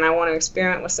CBDs and I want to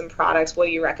experiment with some products. What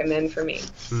do you recommend for me?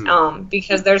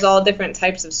 Because there's all different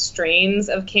types of strains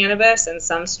of cannabis, and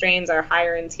some strains are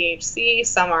higher in THC,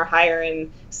 some are higher in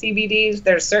CBDs.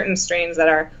 There's certain strains that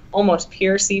are almost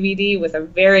pure CBD with a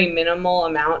very minimal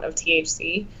amount of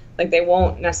THC. Like they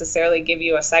won't necessarily give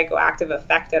you a psychoactive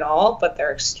effect at all, but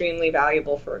they're extremely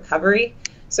valuable for recovery.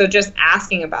 So just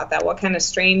asking about that, what kind of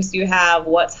strains do you have?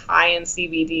 What's high in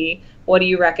CBD? What do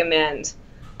you recommend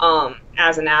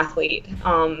as an athlete?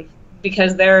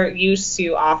 Because they're used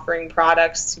to offering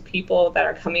products to people that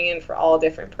are coming in for all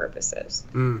different purposes.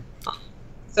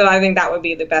 So I think that would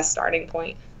be the best starting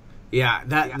point. Yeah,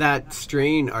 that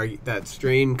strain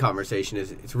conversation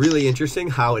it's really interesting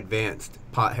how advanced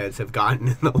potheads have gotten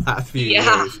in the last few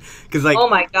years. 'Cause like, oh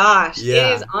my gosh, yeah.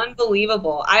 It is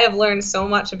unbelievable. I have learned so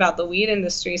much about the weed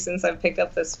industry since I've picked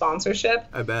up this sponsorship.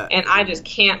 I bet. And I just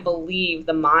can't believe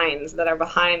the minds that are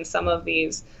behind some of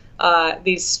these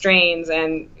these strains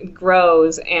and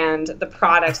grows and the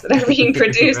products that are being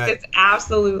produced. Right. It's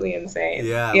absolutely insane.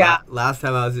 Yeah. Last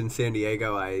time I was in San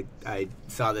Diego, I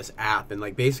saw this app, and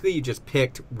like basically you just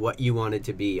picked what you wanted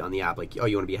to be on the app. Like, oh,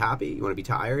 you want to be happy? You want to be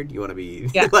tired? You want to be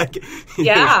like,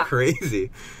 yeah,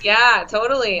 crazy. Yeah,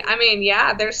 totally. I mean,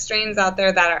 yeah, there's strains out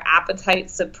there that are appetite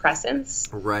suppressants,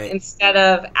 right, instead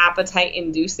of appetite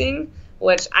inducing,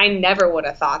 which I never would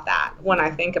have thought that when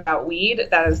I think about weed.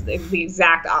 That is the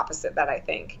exact opposite that I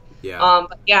think. Yeah.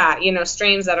 But yeah, you know,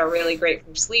 strains that are really great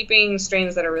for sleeping,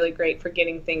 strains that are really great for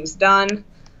getting things done.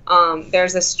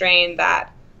 There's a strain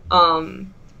that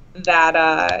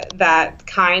that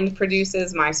Kind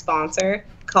produces, my sponsor,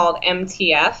 called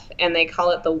MTF, and they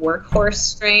call it the workhorse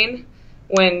strain.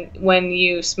 When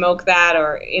you smoke that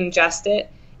or ingest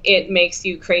it, it makes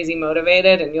you crazy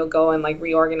motivated, and you'll go and like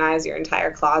reorganize your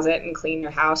entire closet and clean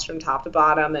your house from top to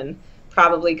bottom, and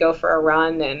probably go for a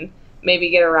run and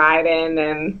maybe get a ride in.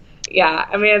 And yeah,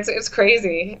 I mean, it's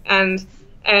crazy. And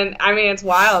I mean, it's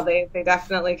wild. They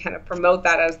definitely kind of promote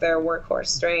that as their workhorse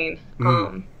strain.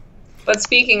 But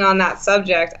speaking on that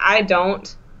subject, I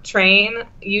don't train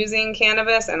using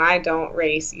cannabis, and I don't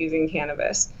race using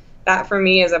cannabis. That for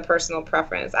me is a personal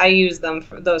preference. I use them,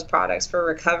 for those products, for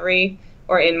recovery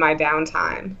or in my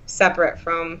downtime, separate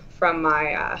from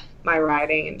my my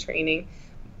riding and training,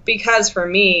 because for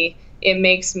me it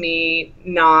makes me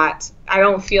I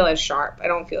don't feel as sharp. I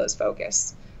don't feel as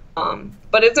focused.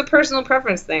 But it's a personal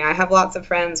preference thing. I have lots of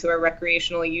friends who are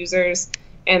recreational users,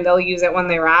 and they'll use it when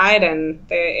they ride, and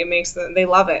they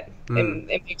love it.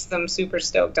 It makes them super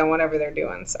stoked on whatever they're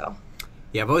doing. So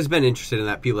yeah, I've always been interested in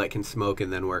that, people that can smoke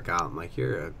and then work out. I'm like,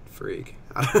 you're a freak.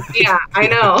 Yeah, I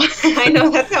know. I know,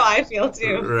 that's how I feel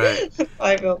too. Right. That's how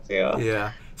I feel too.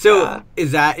 Yeah. So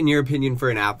is that, in your opinion, for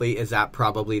an athlete, is that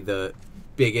probably the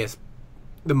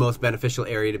most beneficial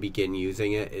area to begin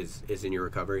using it is in your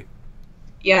recovery?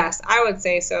 Yes, I would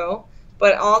say so.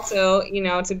 But also, you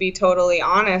know, to be totally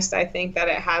honest, I think that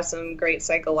it has some great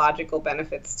psychological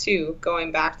benefits too,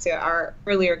 going back to our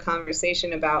earlier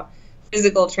conversation about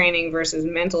physical training versus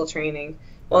mental training.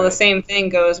 Well, the same thing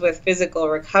goes with physical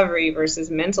recovery versus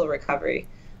mental recovery.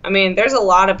 I mean, there's a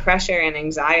lot of pressure and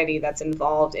anxiety that's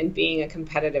involved in being a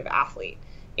competitive athlete.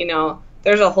 You know,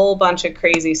 there's a whole bunch of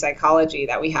crazy psychology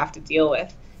that we have to deal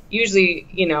with. Usually,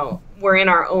 you know, we're in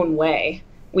our own way.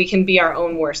 We can be our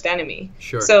own worst enemy.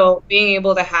 Sure. So being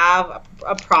able to have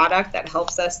a product that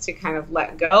helps us to kind of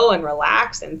let go and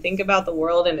relax and think about the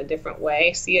world in a different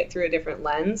way, see it through a different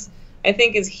lens, I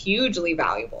think is hugely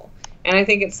valuable. And I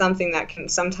think it's something that can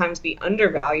sometimes be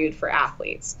undervalued for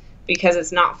athletes because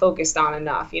it's not focused on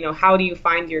enough. You know, how do you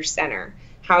find your center?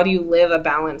 How do you live a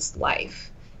balanced life?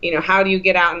 You know, how do you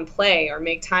get out and play or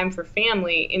make time for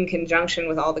family in conjunction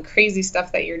with all the crazy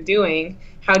stuff that you're doing?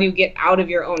 How do you get out of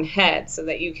your own head so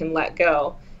that you can let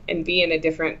go and be in a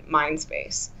different mind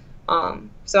space?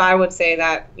 So I would say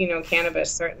that, you know,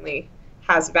 cannabis certainly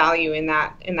has value in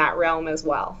that realm as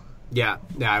well. Yeah,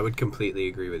 I would completely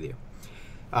agree with you.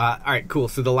 All right, cool.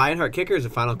 So the Lionheart Kicker is a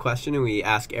final question, and we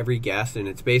ask every guest, and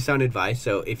it's based on advice.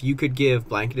 So if you could give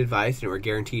blanket advice, and we're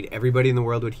guaranteed everybody in the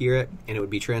world would hear it, and it would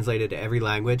be translated to every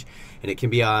language, and it can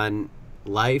be on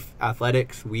life,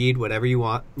 athletics, weed, whatever you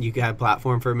want. You could have a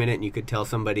platform for a minute, and you could tell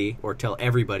somebody or tell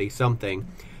everybody something.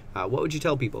 What would you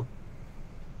tell people?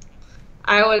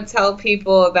 I would tell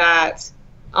people that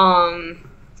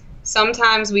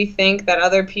sometimes we think that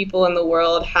other people in the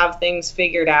world have things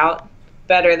figured out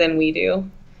better than we do.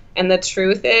 And the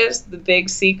truth is, the big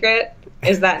secret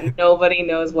is that nobody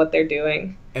knows what they're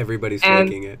doing. Everybody's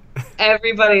faking it.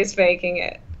 Everybody's faking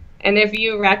it. And if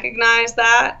you recognize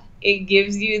that, it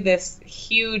gives you this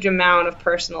huge amount of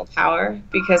personal power,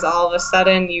 because all of a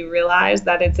sudden you realize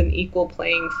that it's an equal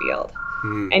playing field.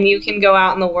 And you can go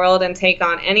out in the world and take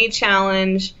on any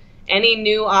challenge, any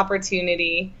new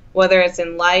opportunity, whether it's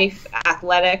in life,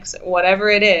 athletics, whatever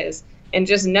it is, and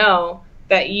just know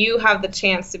that you have the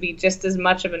chance to be just as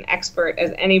much of an expert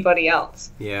as anybody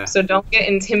else. Yeah. So don't get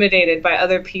intimidated by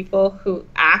other people who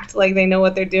act like they know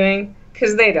what they're doing,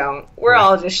 because they don't. We're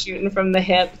all just shooting from the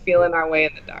hip, feeling our way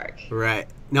in the dark. Right.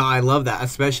 No, I love that,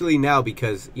 especially now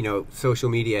because, you know, social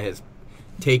media has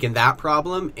taken that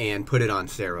problem and put it on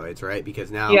steroids, right? Because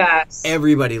now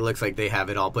everybody looks like they have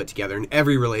it all put together, and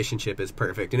every relationship is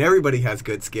perfect, and everybody has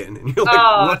good skin, and you're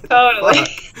like, what totally.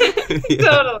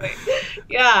 Totally.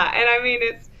 Yeah, and I mean,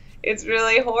 it's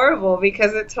really horrible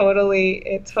because it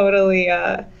totally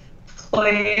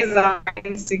plays on our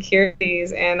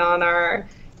insecurities and on our,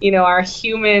 you know, our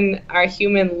human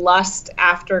lust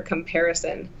after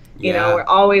comparison. You know, we're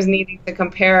always needing to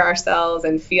compare ourselves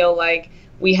and feel like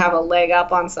we have a leg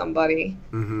up on somebody.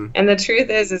 Mm-hmm. And the truth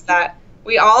is that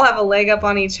we all have a leg up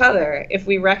on each other if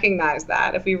we recognize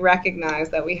that, if we recognize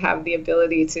that we have the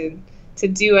ability to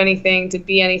do anything, to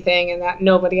be anything, and that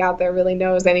nobody out there really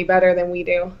knows any better than we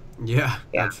do. Yeah.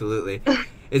 Absolutely.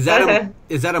 Is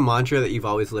that a mantra that you've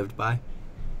always lived by?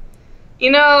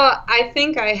 I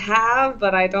think I have,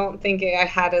 but I don't think I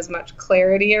had as much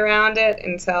clarity around it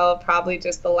until probably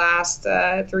just the last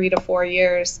 3 to 4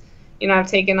 years. I've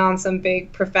taken on some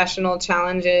big professional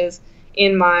challenges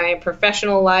in my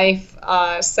professional life,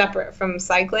 separate from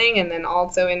cycling, and then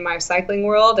also in my cycling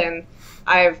world. And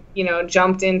I've,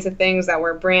 jumped into things that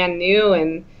were brand new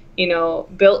and,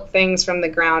 built things from the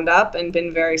ground up and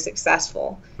been very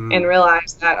successful and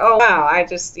realized that, oh, wow, I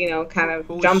just, kind of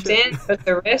jumped in, took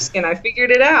the risk, and I figured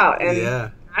it out.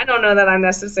 And I don't know that I'm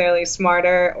necessarily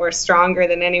smarter or stronger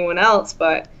than anyone else,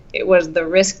 but it was the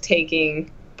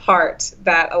risk-taking part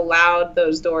that allowed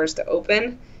those doors to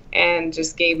open and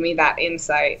just gave me that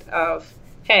insight of,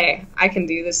 hey, I can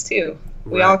do this too.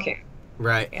 We all can.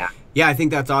 Right. Yeah. Yeah, I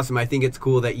think that's awesome. I think it's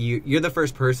cool that you're the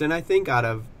first person, I think,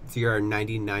 so you're our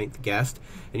 99th guest,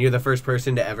 and you're the first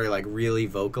person to ever, really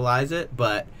vocalize it.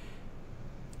 But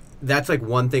that's,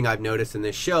 one thing I've noticed in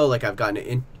this show. I've gotten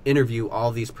to interview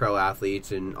all these pro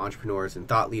athletes and entrepreneurs and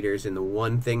thought leaders, and the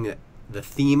one thing the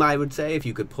theme, I would say, if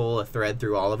you could pull a thread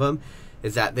through all of them,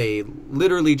 is that they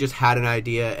literally just had an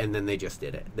idea and then they just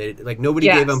did it. Nobody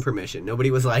gave them permission.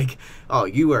 Nobody was like, oh,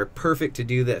 you are perfect to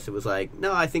do this. It was like,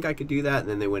 no, I think I could do that. And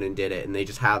then they went and did it. And they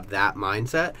just have that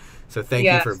mindset. So thank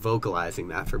you for vocalizing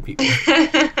that for people.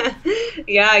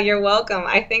 Yeah, you're welcome.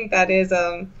 I think that is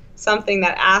something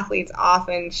that athletes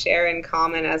often share in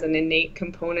common as an innate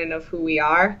component of who we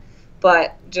are.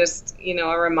 But just,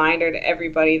 a reminder to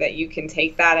everybody that you can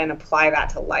take that and apply that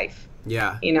to life.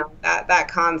 Yeah. That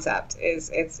concept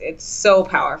it's so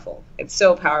powerful. It's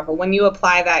so powerful. When you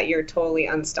apply that, you're totally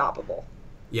unstoppable.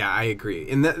 Yeah, I agree.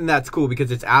 And that's cool because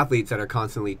it's athletes that are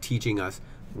constantly teaching us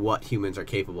what humans are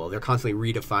capable of. They're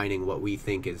constantly redefining what we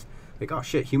think is oh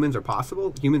shit, humans are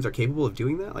possible? Humans are capable of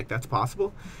doing that? That's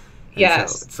possible? And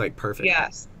yes. So it's perfect.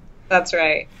 Yes. That's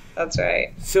right. That's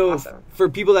right. So awesome. For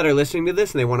people that are listening to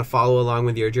this and they want to follow along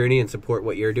with your journey and support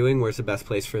what you're doing, where's the best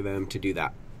place for them to do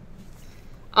that?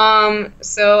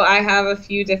 So I have a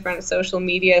few different social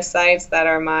media sites that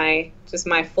are my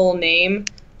full name.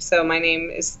 So my name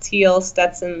is Teal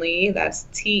Stetson Lee. That's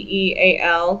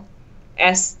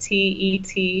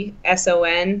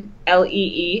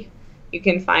TealStetsonLee. You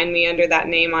can find me under that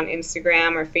name on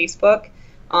Instagram or Facebook,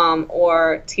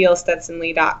 or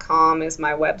tealstetsonlee.com is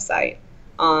my website,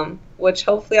 which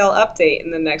hopefully I'll update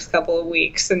in the next couple of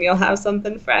weeks, and you'll have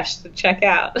something fresh to check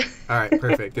out. All right,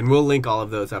 perfect. And we'll link all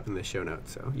of those up in the show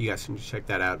notes, so you guys can check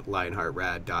that out,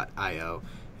 lionheartrad.io,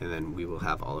 and then we will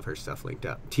have all of her stuff linked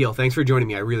up. Teal, thanks for joining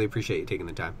me. I really appreciate you taking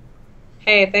the time.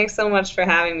 Hey, thanks so much for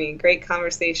having me. Great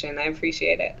conversation. I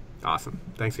appreciate it. Awesome.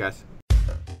 Thanks, guys.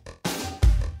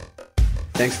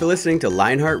 Thanks for listening to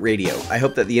Lionheart Radio. I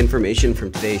hope that the information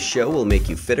from today's show will make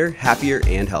you fitter, happier,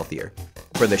 and healthier.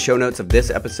 For the show notes of this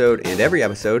episode and every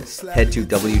episode, head to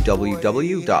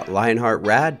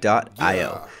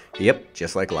www.lionheartrad.io. Yep,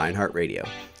 just like Lionheart Radio.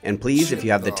 And please, if you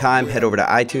have the time, head over to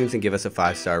iTunes and give us a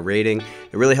 5-star rating.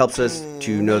 It really helps us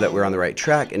to know that we're on the right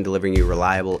track in delivering you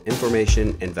reliable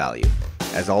information and value.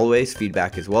 As always,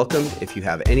 feedback is welcomed. If you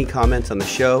have any comments on the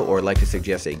show or would like to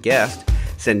suggest a guest,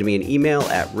 send me an email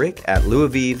at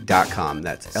rick@luavive.com.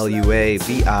 That's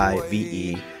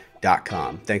LUAVIVE.com.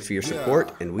 Thanks for your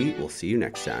support, and we will see you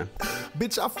next time.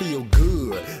 Bitch, I feel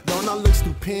good. Don't I look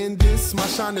stupendous? My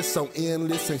shine is so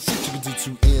endless, and shit you can do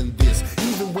to end this.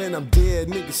 Even when I'm dead,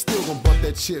 niggas still gon' bump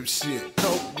that chip shit.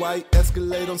 Coke, white,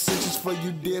 Escalade on cinches for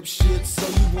you dipshit. So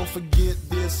you won't forget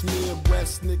this.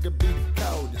 Midwest nigga be the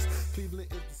coldest.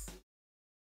 Cleveland